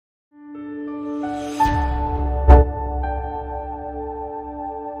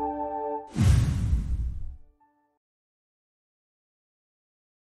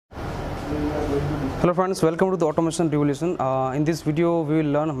Hello friends, welcome to the automation revolution. In this video we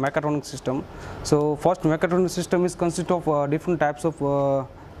will learn mechatronic system. So first, mechatronic system is consist of different types of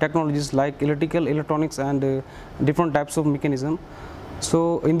technologies like electrical, electronics and different types of mechanism.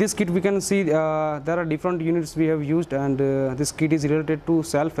 So in this kit we can see there are different units we have used, and this kit is related to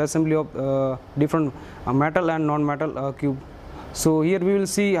self assembly of different metal and non-metal cube. So here we will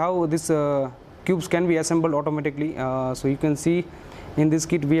see how this cubes can be assembled automatically. So you can see in this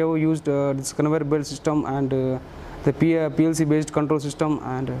kit we have used this conveyor belt system and the PLC based control system,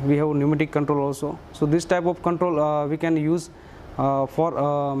 and we have pneumatic control also. So this type of control we can use for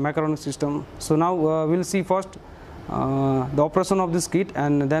mechatronic system. So now we will see first the operation of this kit,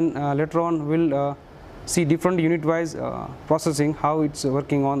 and then later on we will see different unit wise processing, how it's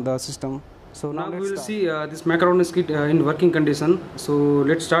working on the system. So now we will see this mechatronics kit in working condition. So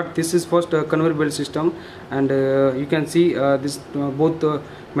let's start. This is first conveyor belt system, and you can see this both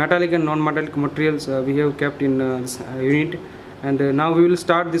metallic and non-metallic materials we have kept in this unit. And now we will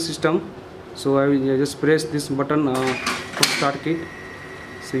start this system. So I will just press this button for start kit.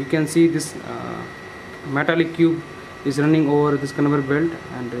 So you can see this metallic cube is running over this conveyor belt,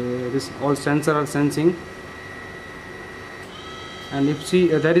 and this all sensor are sensing. And if see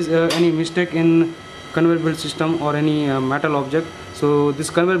there is any mistake in conveyor belt system or any metal object, so this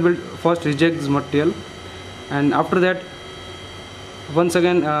conveyor belt first reject this material, and after that once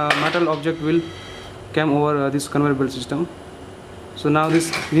again metal object will come over this conveyor belt system. So now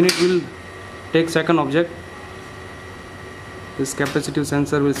this unit will take second object. This capacitive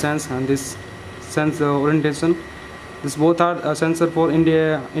sensor will sense, and this sense orientation. This both are sensor for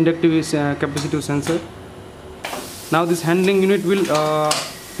inductive capacitive sensor. Now this handling unit will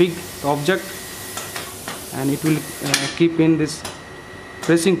pick the object, and it will keep in this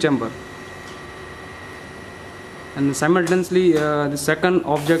pressing chamber, and simultaneously the second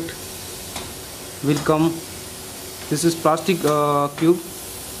object will come. This is plastic cube,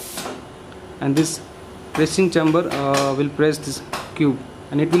 and this pressing chamber will press this cube,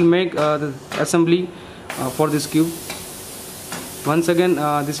 and it will make the assembly for this cube. Once again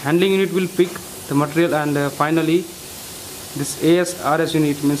this handling unit will pick the material, and finally this ASRS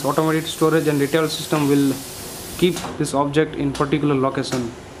unit, means automated storage and retrieval system, will keep this object in particular location.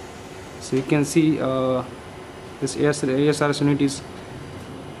 So you can see this ASRS unit is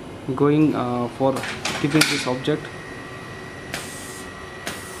going for keeping this object.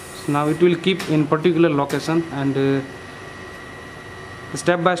 So now it will keep in particular location, and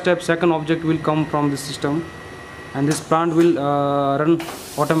step by step second object will come from this system, and this plant will run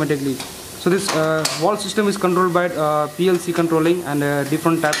automatically. So this whole system is controlled by PLC controlling, and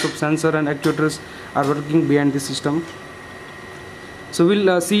different types of sensor and actuators are working behind this system. So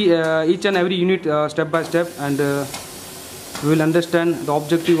we'll see each and every unit step by step, and we will understand the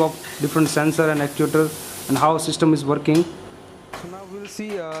objective of different sensor and actuator and how system is working. So now we will see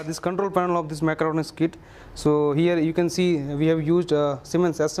this control panel of this mechatronics kit. So here you can see we have used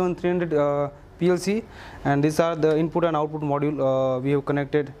Siemens S7300 PLC, and these are the input and output module we have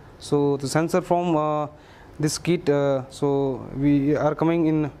connected. So the sensor from this kit, so we are coming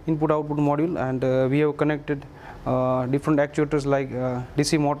in input output module, and we have connected different actuators like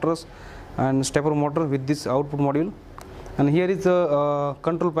DC motors and stepper motor with this output module. And here is the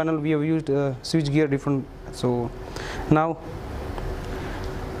control panel. We have used switch gear different. So now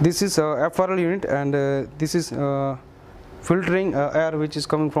this is FRL unit, and this is filtering air which is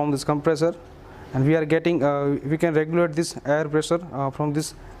coming from this compressor, and we are getting we can regulate this air pressure from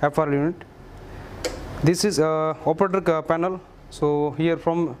this FRL unit. This is operator panel. So here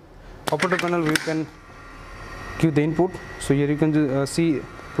from operator panel we can give the input. So here you can see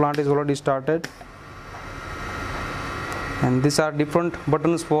plant is already started, and these are different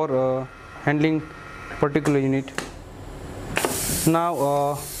buttons for handling particular unit.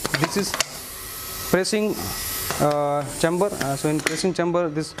 Now this is pressing chamber. So in pressing chamber,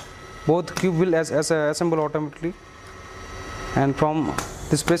 this both cube will assemble automatically, and from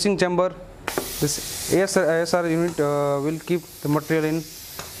this pressing chamber this ASR unit will keep the material in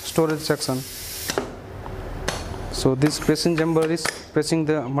storage section. So this pressing chamber is pressing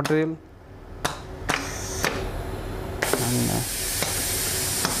the material, and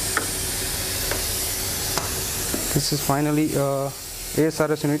this is finally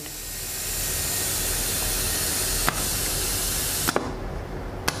ASRS unit.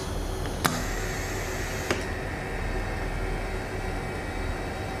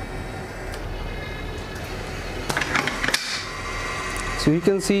 So you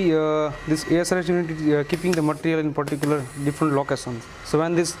can see this ASRS unit is keeping the material in particular different locations. So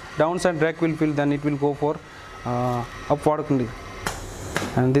when this downside rack will fill, then it will go for upward condition.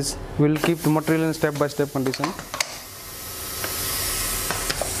 and this will keep the material in step-by-step condition.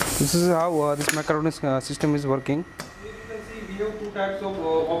 This is how this mechatronics system is working. Here you can see we have two types of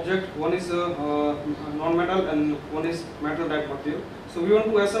object. One is non-metal and one is metal type material. So we want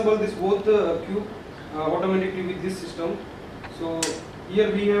to assemble this both cube automatically with this system. So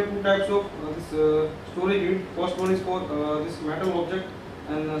here we have two types of this storage unit. First one is for this metal object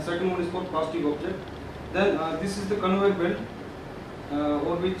and second one is for plastic object. Then this is the conveyor belt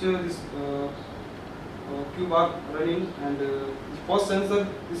over which this cube are running, and first sensor,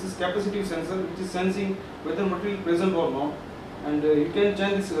 this is capacitive sensor which is sensing whether material present or not, and you can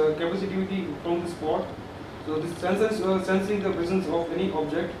change this capacitivity from this spot. So this sensor is sensing the presence of any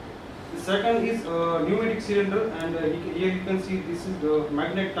object. The second is pneumatic cylinder, and here you can see this is the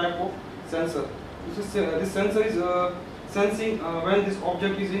magnet type of sensor. This sensor is sensing when this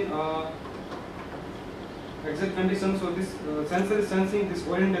object is in exact condition. So this sensor is sensing this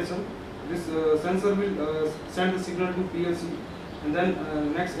orientation. This sensor will send the signal to PLC, and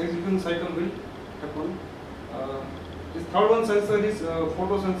then next execution cycle will happen. This third one sensor is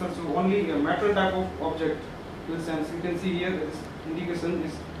photo sensor, so only a metal type of object will sense. You can see here this indication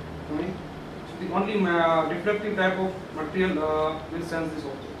is coming. So the only reflective type of material will sense this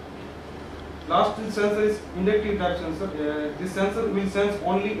object. Last sensor is inductive type sensor. This sensor will sense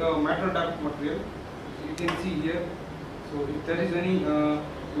only metal type of material. So you can see here. So if there is any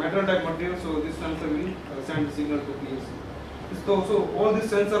metal type material, so this sensor will send the signal to PLC. So all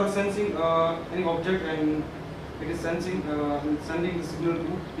these sensors are sensing any object, and it is sending the signal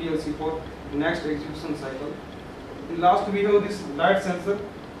to PLC for the next execution cycle. In last we have this light sensor,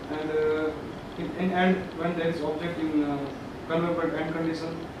 and in end when there is object in conveyor belt end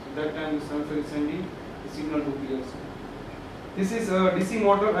condition, that time the sensor is sending the signal to PLC. This is a DC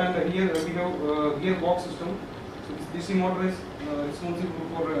motor, and here we have gearbox system. So this DC motor is responsible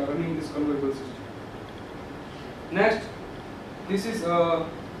for running this conveyor belt system. Next, this is a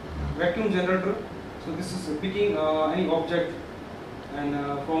vacuum generator. So this is picking any object and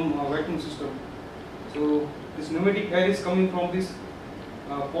from a vacuum system. So this pneumatic air is coming from this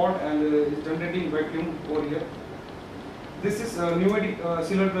pot and is generating vacuum over here. This is pneumatic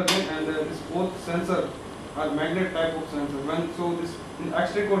cylinder again, and this both sensor are magnet type of sensor. So this in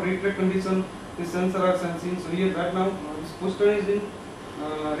extract or retract condition, this sensor are sensing. So here right now this piston is in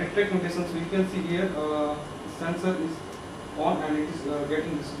retract condition. So you can see here the sensor is on and it is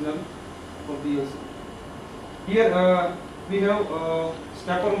getting the signal from PLC. Here we have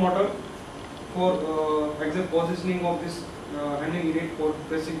stepper motor for exact positioning of this handling unit for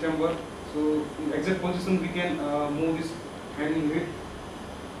pressing chamber. So in exact position we can move this handling unit.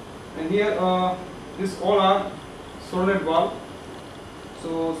 And here this all are solenoid valve.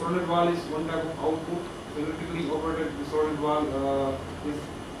 So solenoid valve is one type of output. So electrically operated the solenoid valve is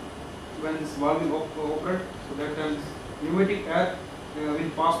when this valve will operate. So that time this pneumatic air will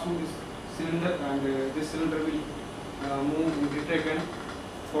pass through this cylinder, and this cylinder will move in retract and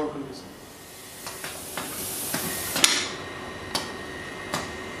forward condition.